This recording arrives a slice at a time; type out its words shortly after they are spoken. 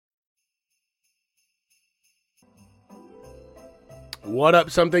What up,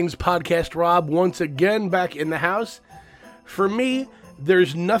 Somethings Podcast Rob, once again back in the house. For me,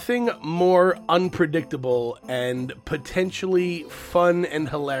 there's nothing more unpredictable and potentially fun and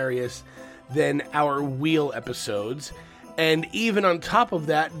hilarious than our Wheel episodes. And even on top of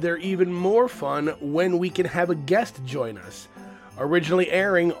that, they're even more fun when we can have a guest join us. Originally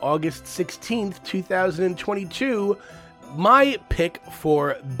airing August 16th, 2022, my pick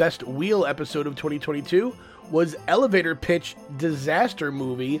for Best Wheel episode of 2022 was Elevator Pitch Disaster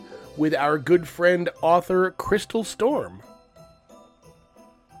Movie with our good friend, author Crystal Storm.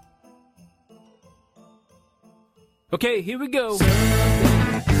 Okay, here we go.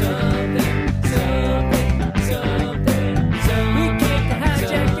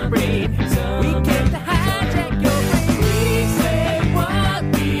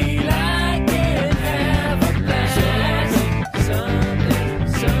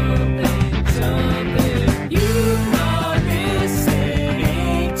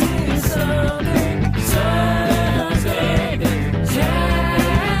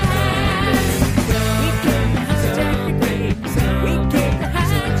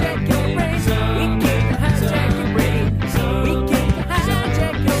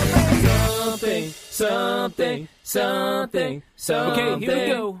 Something. Okay, here we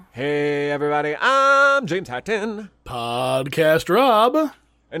go. Hey, everybody, I'm James Hatton. Podcast Rob.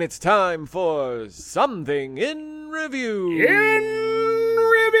 And it's time for Something in Review. In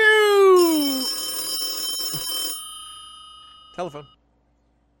Review. Telephone.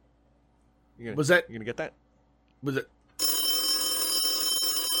 You Was that... gonna get that? Was it...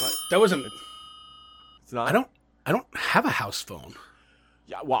 What? That wasn't... It's not? I don't have a house phone.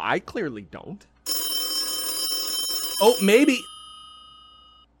 Yeah, well, I clearly don't. Oh, maybe.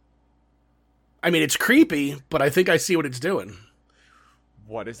 I mean, it's creepy, but I think I see what it's doing.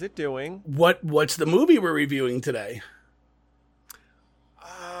 What is it doing? What's the movie we're reviewing today?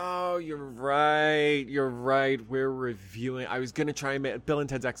 Oh, you're right. We're reviewing... I was gonna try and make Bill and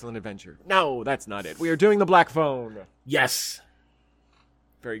Ted's Excellent Adventure. No, that's not it. We are doing The Black Phone. Yes.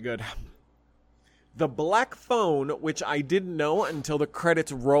 Very good. The Black Phone, which I didn't know until the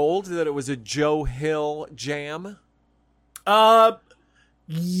credits rolled that it was a Joe Hill jam.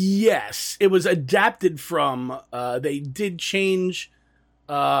 Yes. It was adapted from, they did change,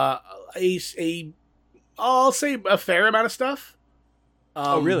 I'll say a fair amount of stuff.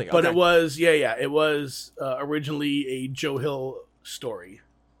 Oh, really? But Okay. it was, it was, originally a Joe Hill story.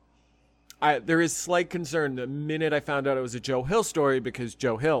 There is slight concern the minute I found out it was a Joe Hill story, because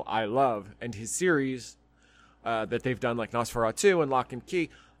Joe Hill, I love, and his series, that they've done like Nosferatu and Lock and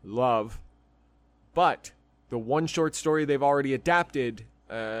Key, love. But the one short story they've already adapted,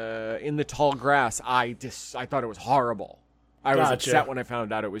 In the Tall Grass, I thought it was horrible. I was upset when I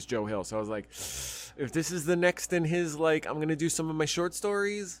found out it was Joe Hill. So I was like, if this is the next in his, like, I'm going to do some of my short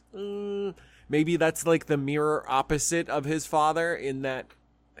stories, maybe that's like the mirror opposite of his father, in that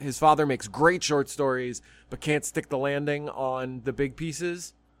his father makes great short stories, but can't stick the landing on the big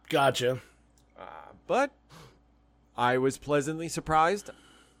pieces. Gotcha. But I was pleasantly surprised.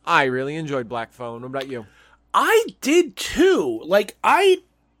 I really enjoyed Black Phone. What about you? I did too. Like, I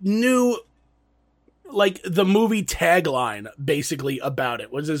knew, like, the movie tagline, basically, about it,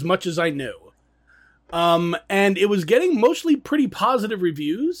 was as much as I knew. And it was getting mostly pretty positive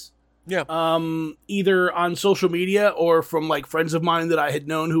reviews. Yeah. Either on social media or from, like, friends of mine that I had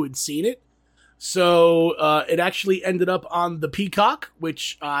known who had seen it. So, it actually ended up on the Peacock,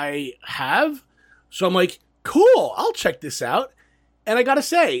 which I have. So I'm like, cool, I'll check this out. And I gotta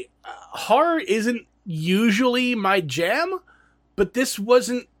say, horror isn't usually my jam, but this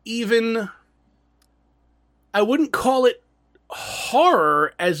wasn't even... I wouldn't call it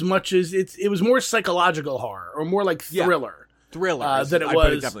horror as much as it was more psychological horror, or more like thriller. Yeah. Thriller. Than it I was,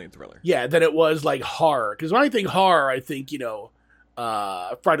 put it definitely in thriller. Yeah, than it was like horror. Because when I think horror, I think, Friday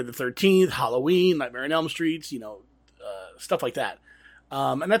the 13th, Halloween, Nightmare on Elm Street, stuff like that.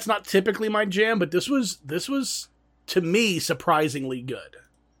 And that's not typically my jam, but this was, to me, surprisingly good.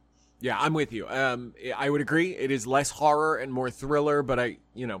 Yeah, I'm with you. I would agree. It is less horror and more thriller, but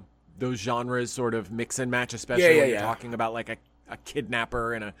those genres sort of mix and match, especially when you're talking about like a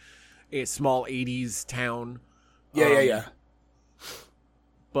kidnapper in a small 80s town. Yeah.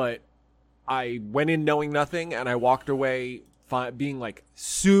 But I went in knowing nothing, and I walked away being like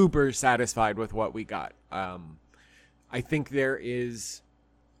super satisfied with what we got. I think there is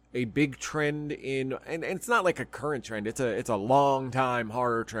a big trend in, and it's not like a current trend, it's a long time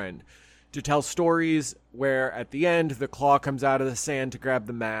horror trend, to tell stories where at the end the claw comes out of the sand to grab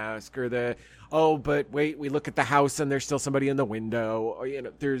the mask, or but wait, we look at the house and there's still somebody in the window, or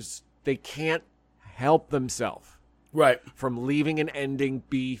they can't help themselves. Right. from leaving an ending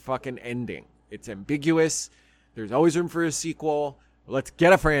be fucking ending. It's ambiguous. There's always room for a sequel. Let's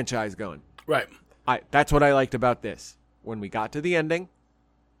get a franchise going. Right. That's what I liked about this. When we got to the ending,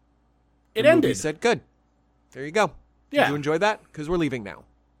 It the movie ended. said, good. There you go. Yeah. Did you enjoy that? Because we're leaving now.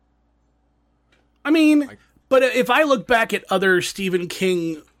 I mean, but if I look back at other Stephen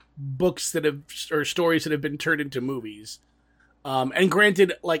King books or stories that have been turned into movies, and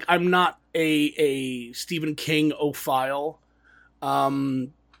granted, like, I'm not a Stephen King ophile,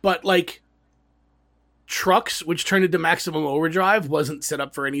 but like Trucks, which turned into Maximum Overdrive, wasn't set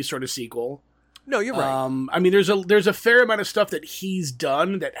up for any sort of sequel. No, you're right. I mean, there's a fair amount of stuff that he's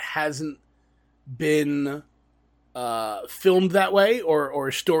done that hasn't been filmed that way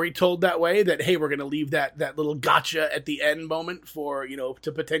or story told that way, that, hey, we're going to leave that little gotcha at the end moment for,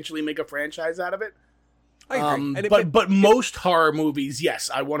 to potentially make a franchise out of it. I agree. But most horror movies, yes,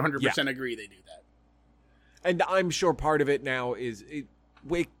 I 100% agree they do that. And I'm sure part of it now is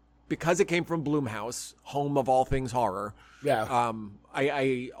because it came from Blumhouse, home of all things horror. Yeah.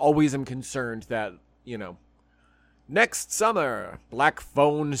 I always am concerned that, next summer, Black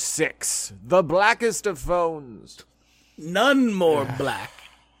Phone 6, the blackest of phones. None more black.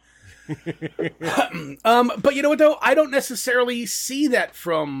 But you know what, though? I don't necessarily see that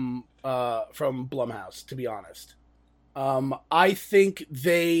from Blumhouse, to be honest. I think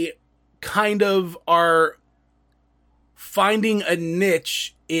they kind of are finding a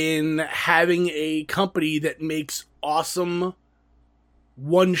niche in having a company that makes awesome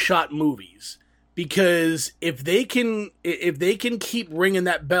one-shot movies. Because if they can keep ringing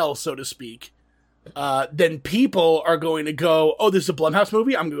that bell, so to speak, then people are going to go, oh, this is a Blumhouse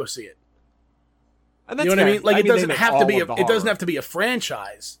movie? I'm going to go see it. And You know what I mean? Like, it doesn't have to be a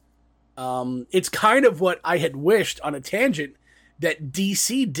franchise. It's kind of what I had wished, on a tangent, that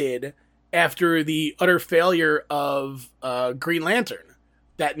DC did after the utter failure of Green Lantern.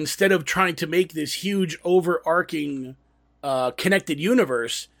 That instead of trying to make this huge overarching connected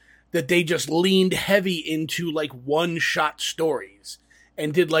universe, that they just leaned heavy into like one-shot stories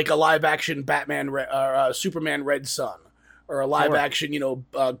and did like a live-action Superman Red Sun, or a live-action,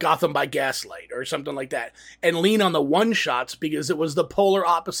 Gotham by Gaslight, or something like that, and lean on the one-shots because it was the polar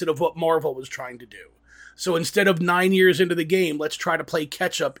opposite of what Marvel was trying to do. So instead of 9 years into the game, let's try to play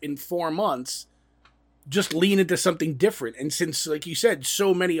catch-up in 4 months. Just lean into something different. And since, like you said,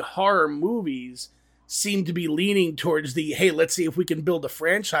 so many horror movies seem to be leaning towards hey, let's see if we can build a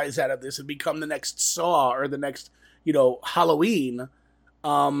franchise out of this and become the next Saw or the next, Halloween.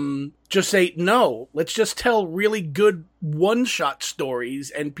 Just say, no, let's just tell really good one-shot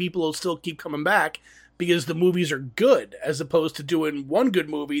stories and people will still keep coming back because the movies are good, as opposed to doing one good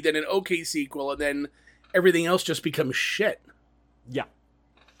movie, then an okay sequel, and then everything else just becomes shit. Yeah.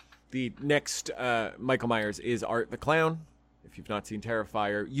 The next Michael Myers is Art the Clown. If you've not seen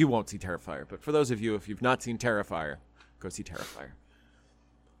Terrifier, you won't see Terrifier. But for those of you, if you've not seen Terrifier, go see Terrifier.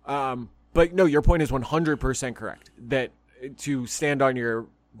 But no, your point is 100% correct. That, to stand on your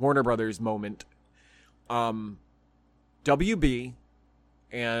Warner Brothers moment, WB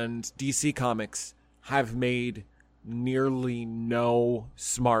and DC Comics have made nearly no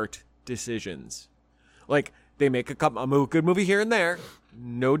smart decisions. Like, they make a good movie here and there,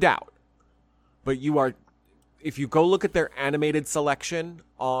 no doubt. But if you go look at their animated selection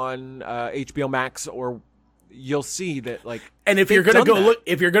on HBO Max, or you'll see that, like, and if you're gonna go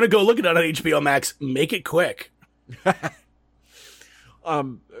look at it on HBO Max, make it quick.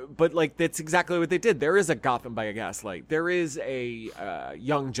 But like, that's exactly what they did. There is a Gotham by Gaslight. There is a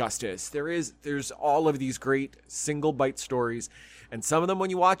Young Justice. There's all of these great single bite stories. And some of them, when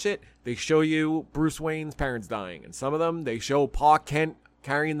you watch it, they show you Bruce Wayne's parents dying. And some of them, they show Pa Kent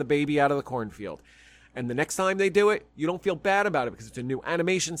carrying the baby out of the cornfield. And the next time they do it, you don't feel bad about it because it's a new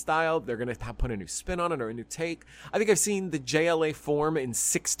animation style. They're going to put a new spin on it or a new take. I think I've seen the JLA form in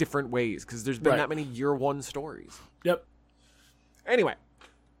 6 different ways because there's been that many year one stories. Yep. Anyway,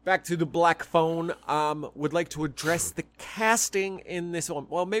 back to the Black Phone. Would like to address the casting in this one.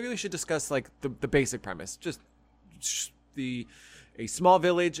 Well, maybe we should discuss like the basic premise. Just a small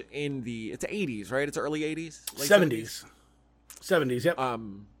village in it's 80s, right? It's early 80s? Late 70s. 70s, yep.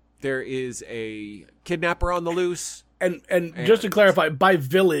 There is a kidnapper on the loose. And just to clarify, by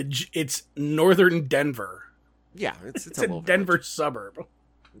village, it's northern Denver. Yeah, it's a Denver suburb.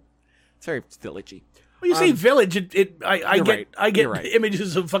 It's very villagey. When you say village, I get right.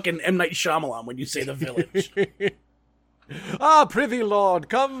 images of fucking M. Night Shyamalan when you say the village. Ah, prithee, Lord,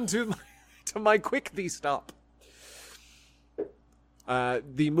 come to my quick thee stop.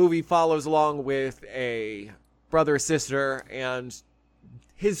 The movie follows along with a brother, sister, and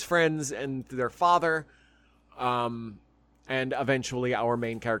his friends and their father And eventually our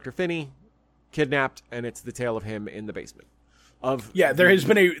main character, Finney, kidnapped, and it's the tale of him in the basement. There has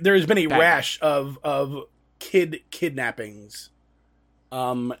been a rash of kid kidnappings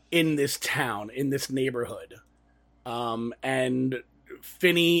in this town, in this neighborhood. And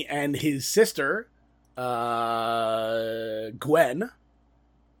Finney and his sister, Gwen,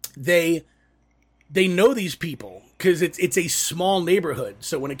 they know these people because it's a small neighborhood.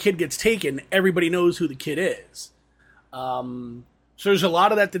 So when a kid gets taken, everybody knows who the kid is. So there's a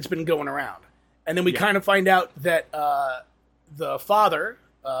lot of that's been going around. And then we kind of find out that the father,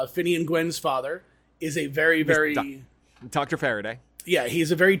 Finney and Gwen's father, is a very, very... Dr. Faraday. Yeah,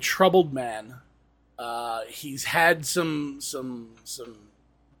 he's a very troubled man. He's had some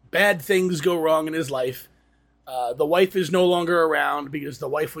bad things go wrong in his life. The wife is no longer around because the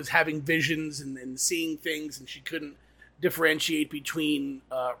wife was having visions and seeing things, and she couldn't differentiate between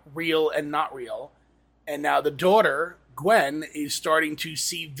real and not real. And now the daughter, Gwen, is starting to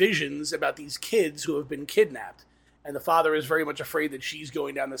see visions about these kids who have been kidnapped. And the father is very much afraid that she's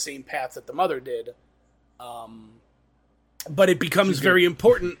going down the same path that the mother did. But it becomes very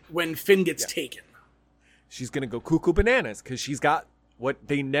important when Finn gets taken. She's going to go cuckoo bananas because she's got what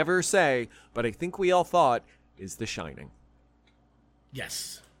they never say, but I think we all thought is The Shining.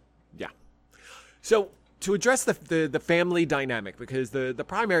 Yes. Yeah. So to address the family dynamic, because the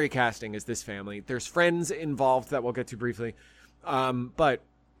primary casting is this family. There's friends involved that we'll get to briefly. But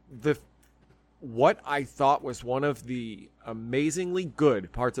what I thought was one of the amazingly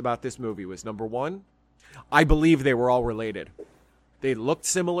good parts about this movie was, number one, I believe they were all related. They looked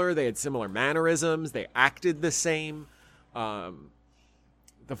similar. They had similar mannerisms. They acted the same.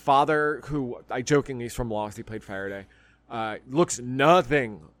 The father, who I jokingly is from Lost, he played Faraday, looks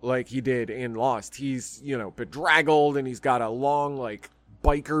nothing like he did in Lost. He's, bedraggled, and he's got a long,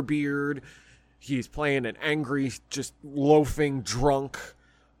 biker beard. He's playing an angry, just loafing drunk,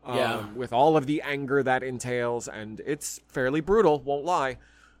 with all of the anger that entails, and it's fairly brutal, won't lie.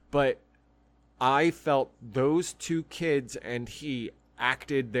 But I felt those two kids and he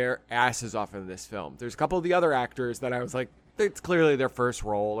acted their asses off in this film. There's a couple of the other actors that I was like, it's clearly their first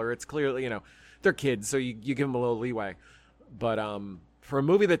role, or it's clearly, they're kids, so you give them a little leeway. But for a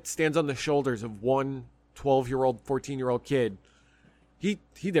movie that stands on the shoulders of one 12-year-old, 14-year-old kid, he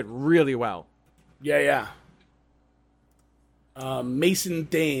did really well. Yeah. Mason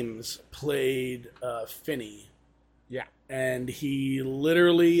Thames played Finney. Yeah. And he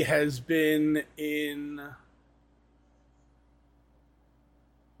literally has been in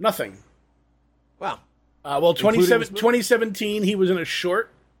nothing. Wow. 2017, he was in a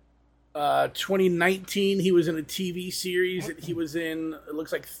short. 2019, he was in a TV series that he was in, it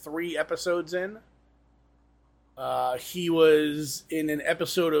looks like 3 episodes in. He was in an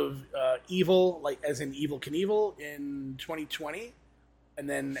episode of Evil, as in Evel Knievel, in 2020. And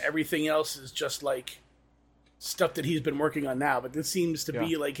then everything else is just stuff that he's been working on now. But this seems to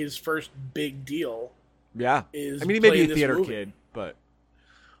be his first big deal. Yeah. He may be a theater kid, but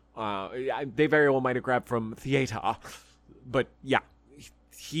they very well might have grabbed from theater. But yeah,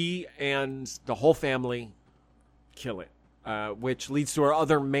 he and the whole family kill it, which leads to our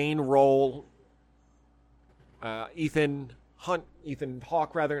other main role. Ethan Hawke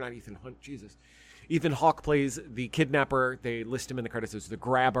plays the kidnapper. They list him in the credits as the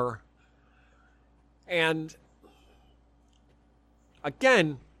grabber. And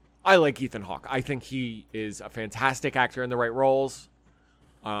again, I like Ethan Hawke. I think he is a fantastic actor in the right roles.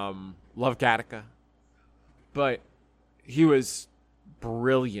 Love Gattaca. But he was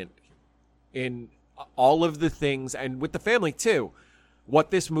brilliant in all of the things, and with the family too. What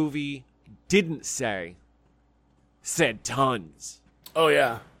this movie didn't say said tons. Oh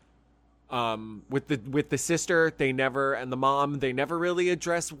yeah. With the sister, and the mom, they never really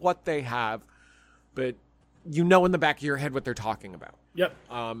address what they have, but in the back of your head what they're talking about. Yep.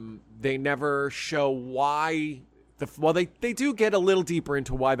 They never show why they do get a little deeper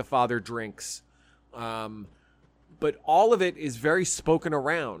into why the father drinks. But all of it is very spoken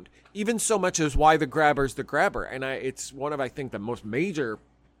around, even so much as why the grabber's the grabber. And it's one of, I think, the most major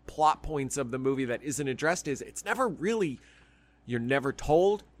plot points of the movie that isn't addressed is it's never really, you're never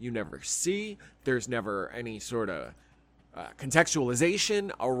told, you never see, there's never any sort of contextualization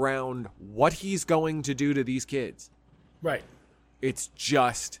around what he's going to do to these kids. Right. It's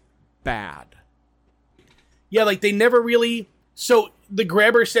just bad. Yeah, they never really... So the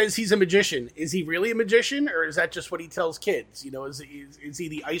grabber says he's a magician. Is he really a magician, or is that just what he tells kids? Is he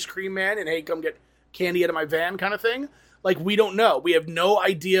the ice cream man and, hey, come get candy out of my van kind of thing? We don't know. We have no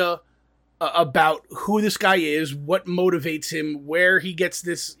idea about who this guy is, what motivates him, where he gets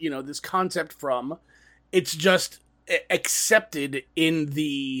this, this concept from. It's just accepted in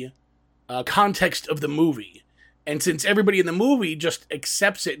the context of the movie. And since everybody in the movie just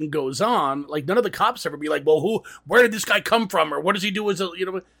accepts it and goes on, like none of the cops ever be like, well, where did this guy come from? Or what does he do as a,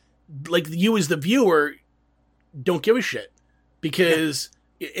 like you as the viewer don't give a shit because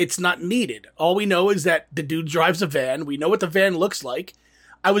it's not needed. All we know is that the dude drives a van. We know what the van looks like.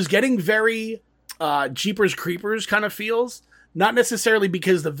 I was getting very Jeepers Creepers kind of feels, not necessarily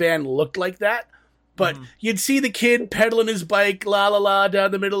because the van looked like that, but you'd see the kid pedaling his bike, la la la,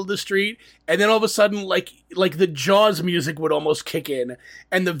 down the middle of the street, and then all of a sudden, like the Jaws music would almost kick in,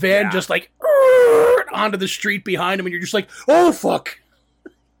 and the van just like onto the street behind him, and you're just like, oh fuck!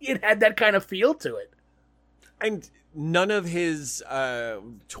 It had that kind of feel to it. And none of his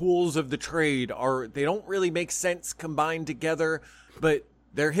tools of the trade they don't really make sense combined together, but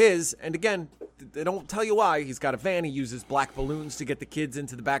they're his. And again, they don't tell you why. He's got a van. He uses black balloons to get the kids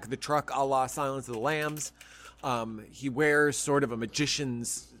into the back of the truck, a la Silence of the Lambs. He wears sort of a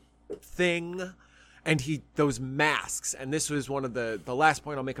magician's thing, and those masks. And this was one of the last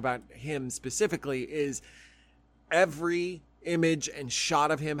point I'll make about him specifically is every image and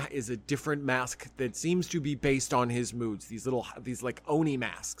shot of him is a different mask that seems to be based on his moods. These like Oni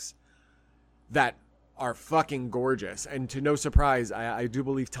masks that are fucking gorgeous. And to no surprise, I do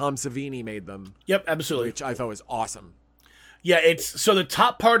believe Tom Savini made them. Yep, absolutely. Which I thought was awesome. Yeah, so the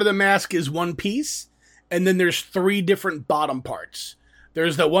top part of the mask is one piece, and then there's 3 different bottom parts.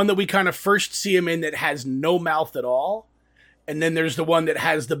 There's the one that we kind of first see him in that has no mouth at all. And then there's the one that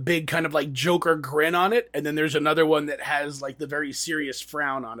has the big kind of like Joker grin on it. And then there's another one that has like the very serious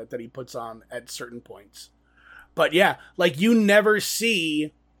frown on it that he puts on at certain points. But yeah, like you never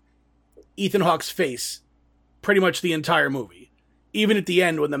see Ethan Hawke's face pretty much the entire movie. Even at the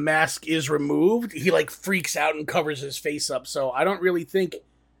end when the mask is removed, he like freaks out and covers his face up. So I don't really think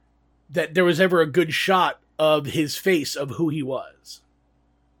that there was ever a good shot of his face of who he was.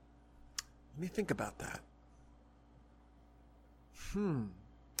 Let me think about that.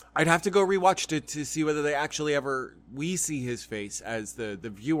 I'd have to go rewatch it to see whether we see his face as the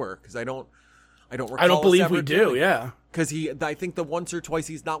viewer, because I don't recall. I don't believe we do. Yeah, because I think the once or twice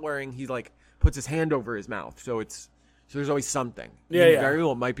he's not wearing, he like puts his hand over his mouth, so there's always something. Yeah, you very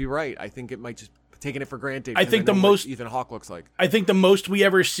well might be right. I think it might just taking it for granted. I think the most Ethan Hawke looks like. I think the most we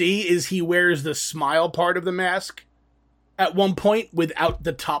ever see is he wears the smile part of the mask at one point without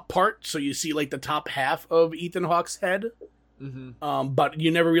the top part, so you see like the top half of Ethan Hawke's head. But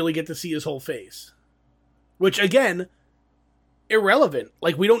you never really get to see his whole face, which again, irrelevant.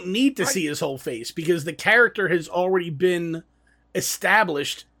 Like we don't need to see his whole face because the character has already been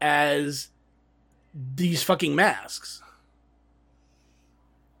established as these fucking masks.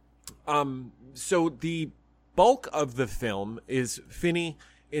 So the bulk of the film is Finney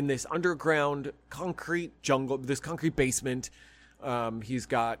in this underground concrete jungle, this concrete basement. He's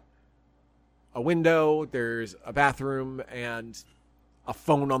got a window, there's a bathroom, and a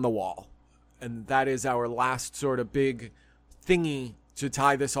phone on the wall. And that is our last sort of big thingy to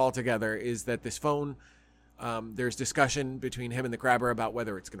tie this all together, is that this phone, there's discussion between him and the grabber about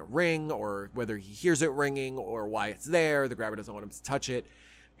whether it's going to ring, or whether he hears it ringing, or why it's there. The grabber doesn't want him to touch it.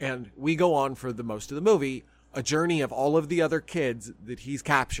 And we go on for the most of the movie, a journey of all of the other kids that he's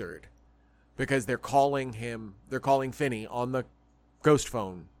captured, because they're calling Finney on the ghost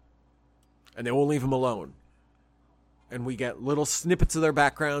phone, and they won't leave him alone. And we get little snippets of their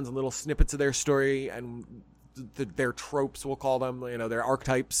backgrounds and little snippets of their story and their tropes, we'll call them, their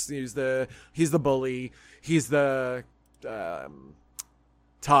archetypes. He's the bully, he's the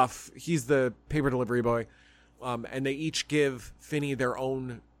tough, he's the paper delivery boy. And they each give Finney their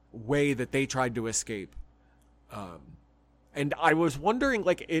own way that they tried to escape. And I was wondering,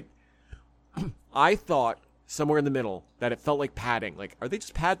 I thought somewhere in the middle that it felt like padding. Like, are they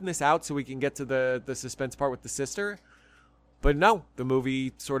just padding this out so we can get to the suspense part with the sister? But no, the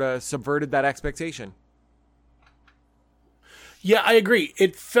movie sort of subverted that expectation. Yeah, I agree.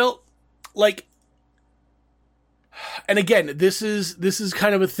 It felt like, and again, this is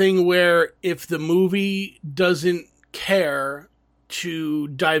kind of a thing where if the movie doesn't care to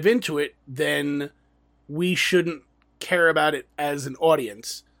dive into it, then we shouldn't care about it as an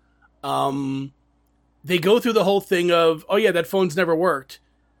audience. They go through the whole thing of, oh yeah, that phone's never worked.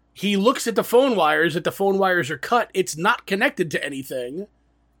 He looks at the phone wires, that the phone wires are cut. It's not connected to anything.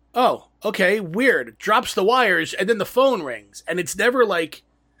 Oh, okay, weird. Drops the wires, and then the phone rings. And it's never like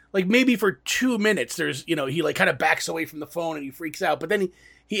maybe for 2 minutes, there's, he like kind of backs away from the phone and he freaks out. But then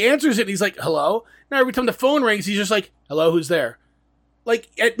he answers it and he's like, hello? Now every time the phone rings, he's just like, hello, who's there? Like,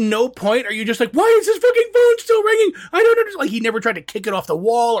 at no point are you just like, why is this fucking phone still ringing? I don't understand. Like, he never tried to kick it off the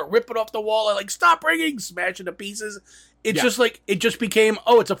wall or rip it off the wall or, like, stop ringing, smash it to pieces. It's just like, it just became,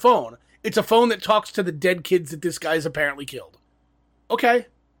 oh, it's a phone. It's a phone that talks to the dead kids that this guy's apparently killed. Okay.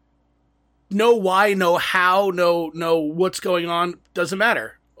 No why, no how, no what's going on. Doesn't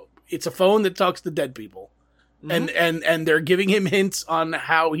matter. It's a phone that talks to dead people. Mm-hmm. And they're giving him hints on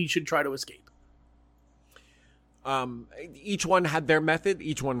how he should try to escape. Each one had their method.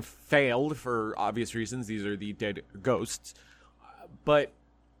 Each one failed for obvious reasons. These are the dead ghosts. But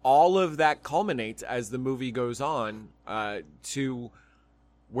all of that culminates as the movie goes on to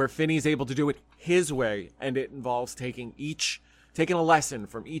where Finney's able to do it his way. And it involves taking a lesson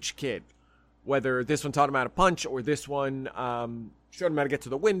from each kid. Whether this one taught him how to punch or this one showed him how to get to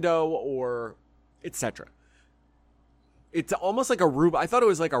the window or etc. It's almost like I thought it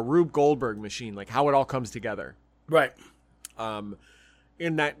was like a Rube Goldberg machine, like how it all comes together. Right.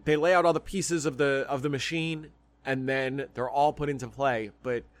 In that they lay out all the pieces of the machine and then they're all put into play.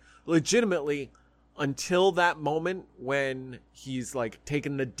 But legitimately, until that moment when he's like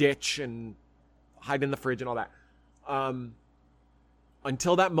taking the ditch and hiding in the fridge and all that,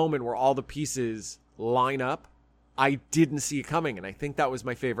 until that moment where all the pieces line up, I didn't see it coming. And I think that was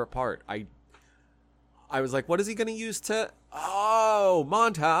my favorite part. I was like, what is he going to use to... Oh,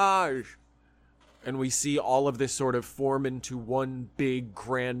 montage. And we see all of this sort of form into one big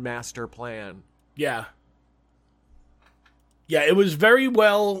grand master plan. Yeah. Yeah, it was very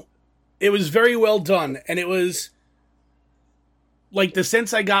well done. And it was like the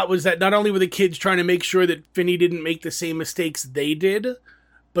sense I got was that not only were the kids trying to make sure that Finney didn't make the same mistakes they did,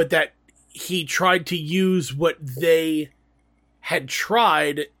 but that he tried to use what they had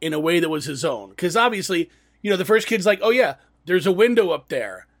tried in a way that was his own. Because obviously, the first kid's like, oh yeah, there's a window up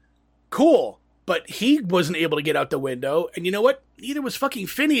there. Cool. But he wasn't able to get out the window. And you know what? Neither was fucking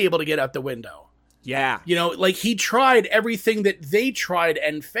Finney able to get out the window. Yeah. Like he tried everything that they tried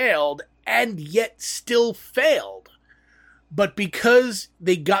and failed, and yet still failed. But because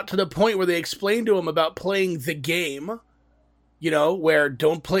they got to the point where they explained to him about playing the game, where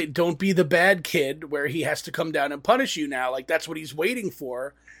don't be the bad kid, where he has to come down and punish you now, like that's what he's waiting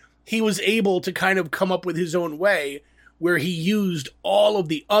for, he was able to kind of come up with his own way where he used all of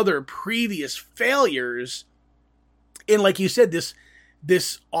the other previous failures in, like you said,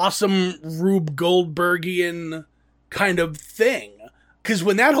 this awesome Rube Goldbergian kind of thing. Because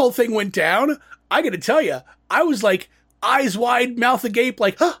when that whole thing went down, I gotta tell you, I was like, eyes wide, mouth agape,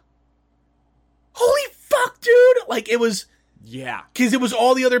 like, huh? Holy fuck, dude! Like, it was... Yeah. Because it was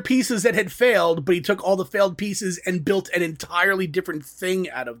all the other pieces that had failed, but he took all the failed pieces and built an entirely different thing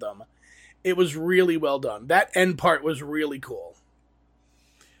out of them. It was really well done. That end part was really cool.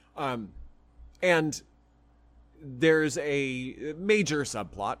 And there's a major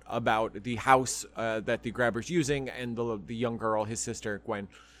subplot about the house that the grabber's using, and the young girl, his sister, Gwen,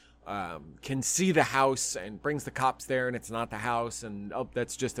 can see the house and brings the cops there, and it's not the house, and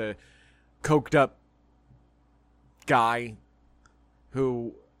that's just a coked up guy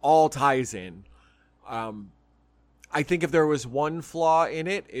who all ties in. I think if there was one flaw in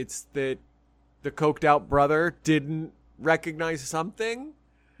it, it's that the coked out brother didn't recognize something.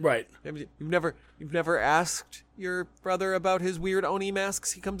 Right. You've never asked your brother about his weird Oni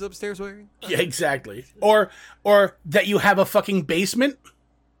masks he comes upstairs wearing? Yeah, exactly. Or that you have a fucking basement?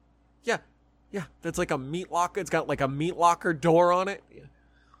 Yeah. Yeah. That's like a meat locker. It's got like a meat locker door on it. Yeah.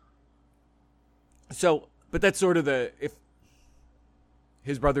 So, but that's sort of if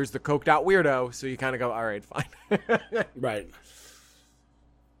his brother's the coked out weirdo, so you kind of go, all right, fine. Right.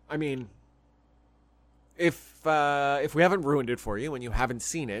 I mean, if we haven't ruined it for you and you haven't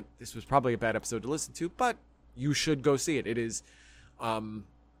seen it, this was probably a bad episode to listen to, but you should go see it. It is,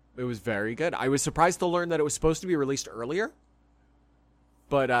 it was very good. I was surprised to learn that it was supposed to be released earlier,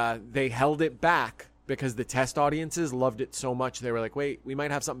 but they held it back because the test audiences loved it so much. They were like, wait, we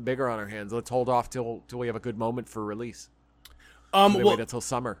might have something bigger on our hands. Let's hold off till we have a good moment for release. So they waited until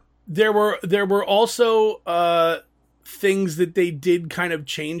summer. There were also things that they did kind of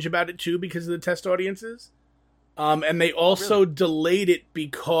change about it too because of the test audiences. And they also delayed it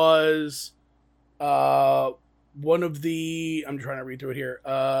because one of the... I'm trying to read through it here.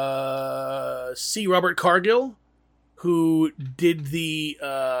 C. Robert Cargill, who did the...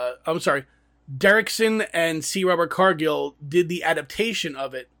 Derrickson and C. Robert Cargill did the adaptation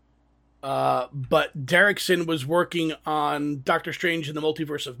of it. But Derrickson was working on Doctor Strange in the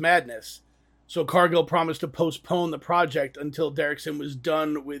Multiverse of Madness. So Cargill promised to postpone the project until Derrickson was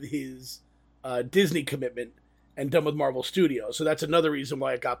done with his Disney commitment and done with Marvel Studios. So that's another reason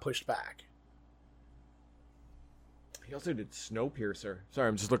why it got pushed back. He also did Snowpiercer. Sorry,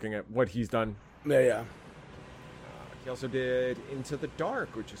 I'm just looking at what he's done. Yeah. He also did Into the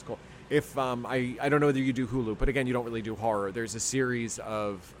Dark, which is cool. If I don't know whether you do Hulu, but again, you don't really do horror. There's a series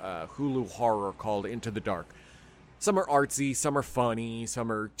of Hulu horror called Into the Dark. Some are artsy, some are funny, some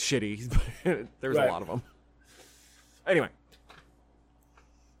are shitty. But there's a lot of them. Anyway,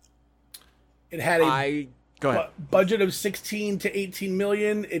 it had a go ahead. Budget of 16 to 18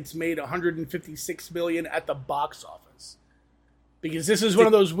 million. It's made 156 million at the box office. Because this is one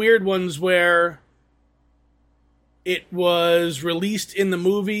of those weird ones where it was released in the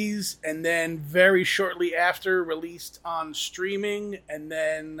movies and then very shortly after released on streaming, and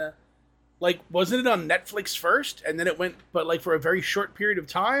then wasn't it on Netflix first and then it went for a very short period of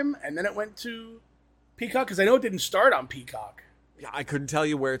time and then it went to Peacock? Because I know it didn't start on Peacock. Yeah, I couldn't tell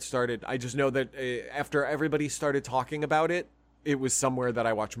you where it started. I just know that after everybody started talking about it, it was somewhere that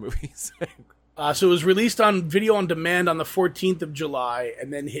I watch movies. So it was released on video on demand on the 14th of July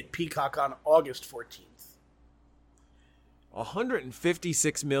and then hit Peacock on August 14th.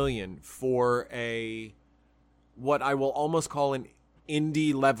 156 million for what I will almost call an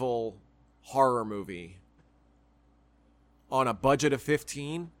indie level horror movie on a budget of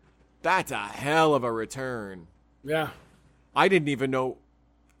 15. That's a hell of a return. Yeah. I didn't even know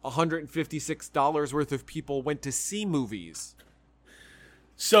 $156 worth of people went to see movies.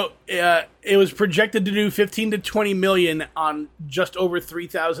 So it was projected to do 15 to 20 million on just over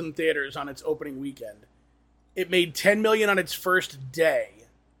 3,000 theaters on its opening weekend. It made 10 million on its first day,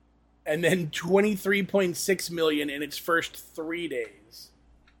 and then 23.6 million in its first 3 days.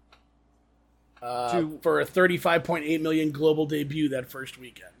 For a 35.8 million global debut that first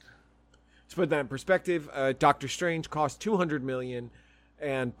weekend. To put that in perspective, Doctor Strange cost 200 million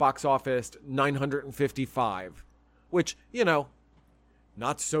and box office 955, which,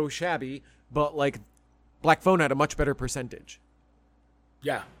 not so shabby, but Black Phone had a much better percentage.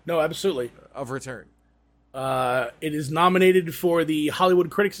 Yeah, no, absolutely. Of return. It is nominated for the Hollywood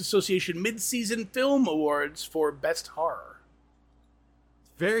Critics Association Mid-Season Film Awards for Best Horror.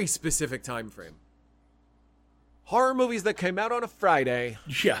 Very specific time frame. Horror movies that came out on a Friday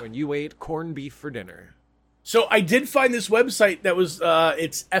when you ate corned beef for dinner. So I did find this website that was,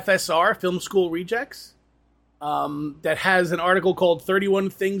 it's FSR, Film School Rejects, that has an article called 31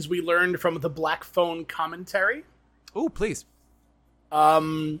 Things We Learned from the Black Phone Commentary. Oh, please.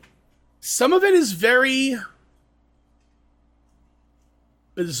 Some of it is very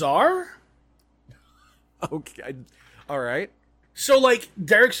bizarre. Okay. All right. So,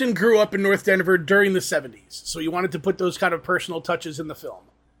 Derrickson grew up in North Denver during the 70s, so he wanted to put those kind of personal touches in the film.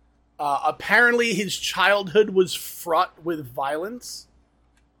 Apparently, his childhood was fraught with violence,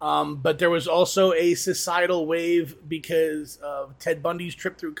 but there was also a societal wave because of Ted Bundy's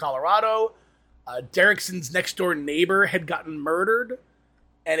trip through Colorado. Derrickson's next-door neighbor had gotten murdered,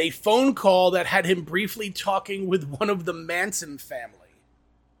 and a phone call that had him briefly talking with one of the Manson family.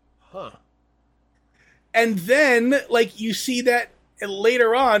 Huh. And then, you see that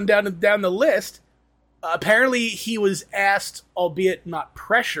later on down the list, apparently he was asked, albeit not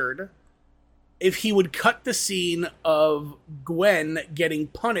pressured, if he would cut the scene of Gwen getting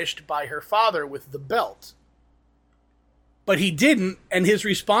punished by her father with the belt. But he didn't, and his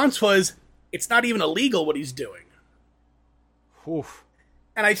response was, it's not even illegal what he's doing. Oof.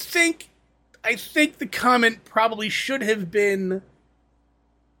 And I think the comment probably should have been,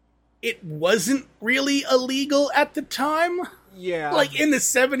 it wasn't really illegal at the time. Yeah. In the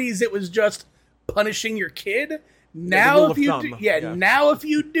 70s, it was just punishing your kid. Now, if you now if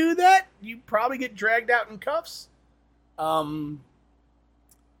you do that, you probably get dragged out in cuffs. And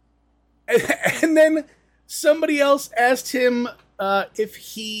then somebody else asked him if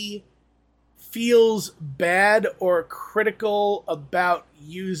he feels bad or critical about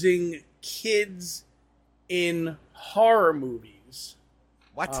using kids in horror movies.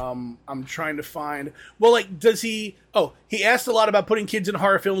 What? I'm trying to find... Well, does he... Oh, he asked a lot about putting kids in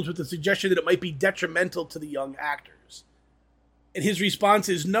horror films with the suggestion that it might be detrimental to the young actors. And his response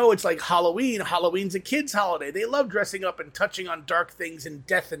is, no, it's like Halloween. Halloween's a kid's holiday. They love dressing up and touching on dark things and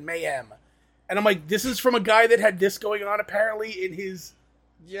death and mayhem. And I'm like, this is from a guy that had this going on apparently in his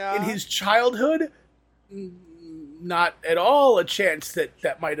childhood. Not at all a chance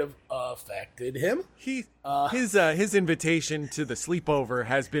that might have affected him. His invitation to the sleepover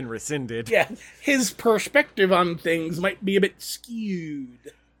has been rescinded. Yeah, his perspective on things might be a bit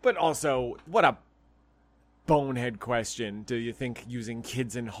skewed. But also, what a bonehead question. Do you think using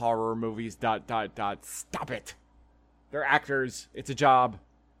kids in horror movies ... Stop it. They're actors. It's a job.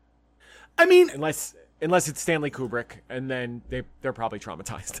 I mean, unless it's Stanley Kubrick, and then they're probably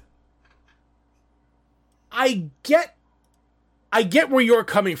traumatized. I get I get where you're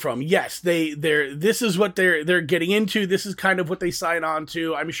coming from. Yes, this is what they're getting into. This is kind of what they sign on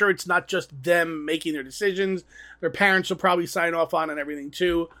to. I'm sure it's not just them making their decisions. Their parents will probably sign off on and everything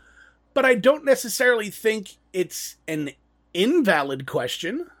too. But I don't necessarily think it's an invalid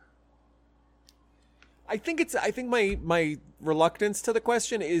question. I think my reluctance to the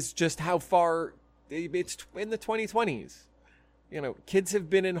question is just how far it's in the 2020s. You know, kids have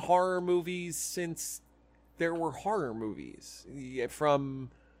been in horror movies since there were horror movies, from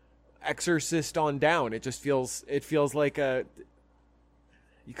Exorcist on down. It feels like you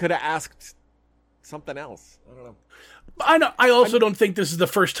could have asked something else. I don't know. I also don't think this is the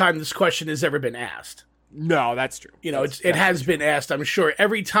first time this question has ever been asked. No, that's true. You know, it has been asked, I'm sure.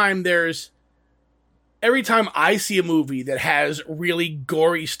 Every time I see a movie that has really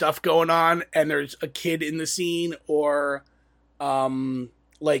gory stuff going on and there's a kid in the scene, or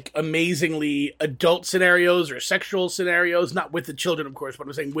like amazingly adult scenarios or sexual scenarios, not with the children, of course, but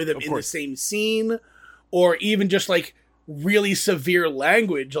I'm saying with them in the same scene, or even just like really severe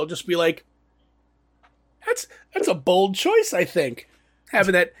language, I'll just be like, that's a bold choice, I think.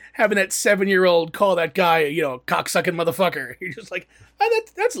 Having that 7-year-old call that guy, you know, cocksucking motherfucker. You're just like,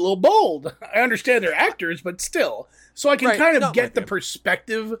 that's a little bold. I understand they're actors, but still. So I can kind of get the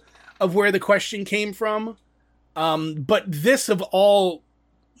perspective of where the question came from. But this, of all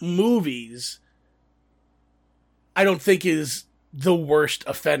movies, I don't think is the worst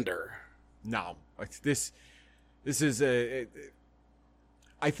offender. No, this is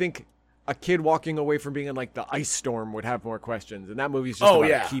I think a kid walking away from being in like the ice storm would have more questions, and that movie's just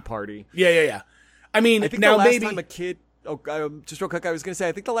about a key party. Yeah. I mean, I think now the last maybe time a kid. Just real quick, I was gonna say,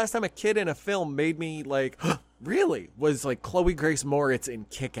 I think the last time a kid in a film made me like, really, was like Chloe Grace Moritz in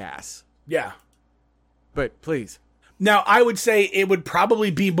Kick-Ass. Yeah. But please. Now, I would say it would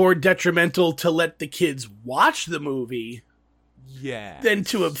probably be more detrimental to let the kids watch the movie than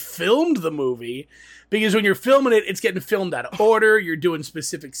to have filmed the movie. Because when you're filming it, it's getting filmed out of order. You're doing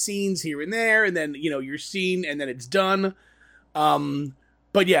specific scenes here and there, and then, you know, you're scene, and then it's done.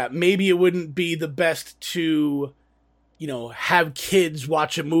 But yeah, maybe it wouldn't be the best to, you know, have kids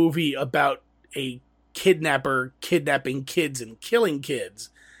watch a movie about a kidnapper kidnapping kids and killing kids.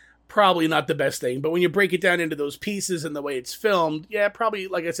 Probably not the best thing. But when you break it down into those pieces and the way it's filmed, yeah, probably,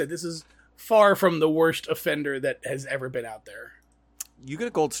 like I said, this is far from the worst offender that has ever been out there. You get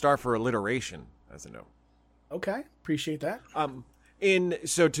a gold star for alliteration, as a note. Okay, appreciate that.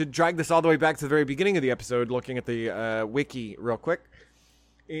 So to drag this all the way back to the very beginning of the episode, looking at the wiki real quick,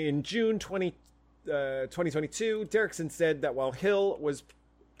 in June 2022, Derrickson said that while Hill was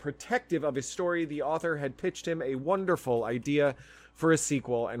protective of his story, the author had pitched him a wonderful idea for a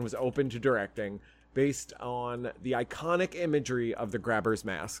sequel and was open to directing, based on the iconic imagery of the Grabbers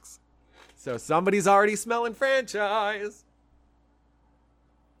masks. So somebody's already smelling franchise.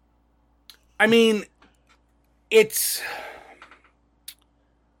 I mean, it's...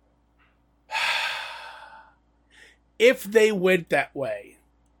 if they went that way,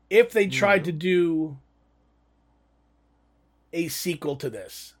 if they tried to do a sequel to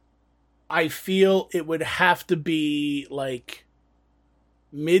this, I feel it would have to be like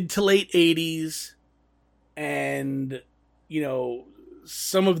mid to late 80s, and, you know,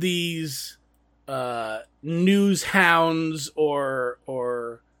 some of these news hounds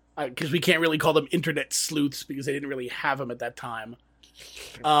or because we can't really call them internet sleuths because they didn't really have them at that time.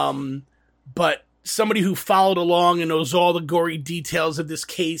 But somebody who followed along and knows all the gory details of this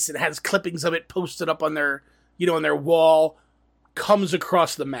case and has clippings of it posted up on their, you know, on their wall, comes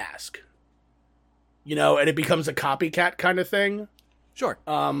across the mask, you know, and it becomes a copycat kind of thing. Sure.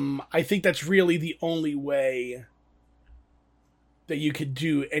 I think that's really the only way that you could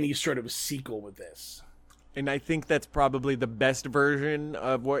do any sort of sequel with this. And I think that's probably the best version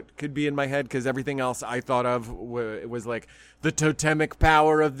of what could be in my head, because everything else I thought of was like the totemic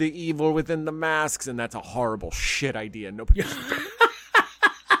power of the evil within the masks, and that's a horrible shit idea. Nobody.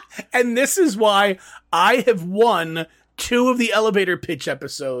 And this is why I have won 2 of the elevator pitch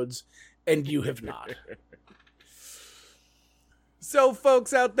episodes, and you have not. So,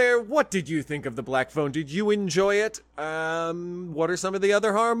 folks out there, what did you think of The Black Phone? Did you enjoy it? What are some of the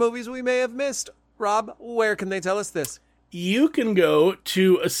other horror movies we may have missed? Rob, where can they tell us this? You can go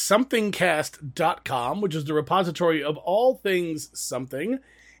to somethingcast.com, which is the repository of all things something.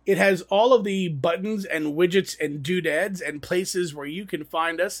 It has all of the buttons and widgets and doodads and places where you can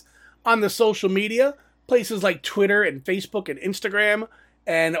find us on the social media, places like Twitter and Facebook and Instagram,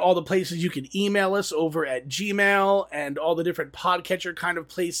 and all the places you can email us over at Gmail, and all the different podcatcher kind of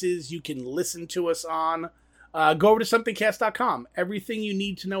places you can listen to us on. Go over to somethingcast.com. Everything you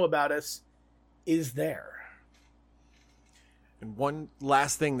need to know about us is there. And one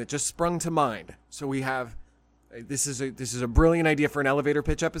last thing that just sprung to mind. So we have this is a brilliant idea for an elevator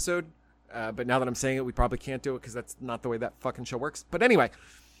pitch episode. But now that I'm saying it, we probably can't do it because that's not the way that fucking show works. But anyway,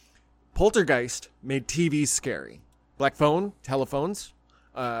 Poltergeist made TV scary. Black phone, telephones,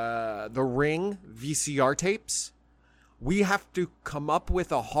 The Ring, VCR tapes. We have to come up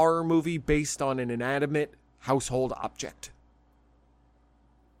with a horror movie based on an inanimate household object.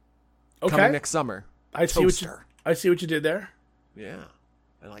 Okay. Coming next summer. I see what you did there. Yeah,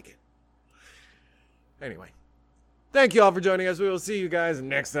 I like it. Anyway, thank you all for joining us. We will see you guys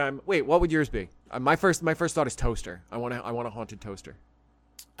next time. Wait, what would yours be? My first thought is toaster. I want a haunted toaster.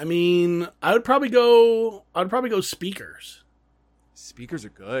 I mean, I would probably go speakers. Speakers are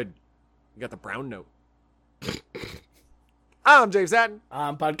good. You got the brown note. I'm James Satin.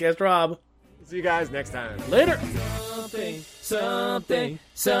 I'm Podcast Rob. See you guys next time. Later. Something.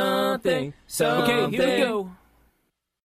 Okay, here we go.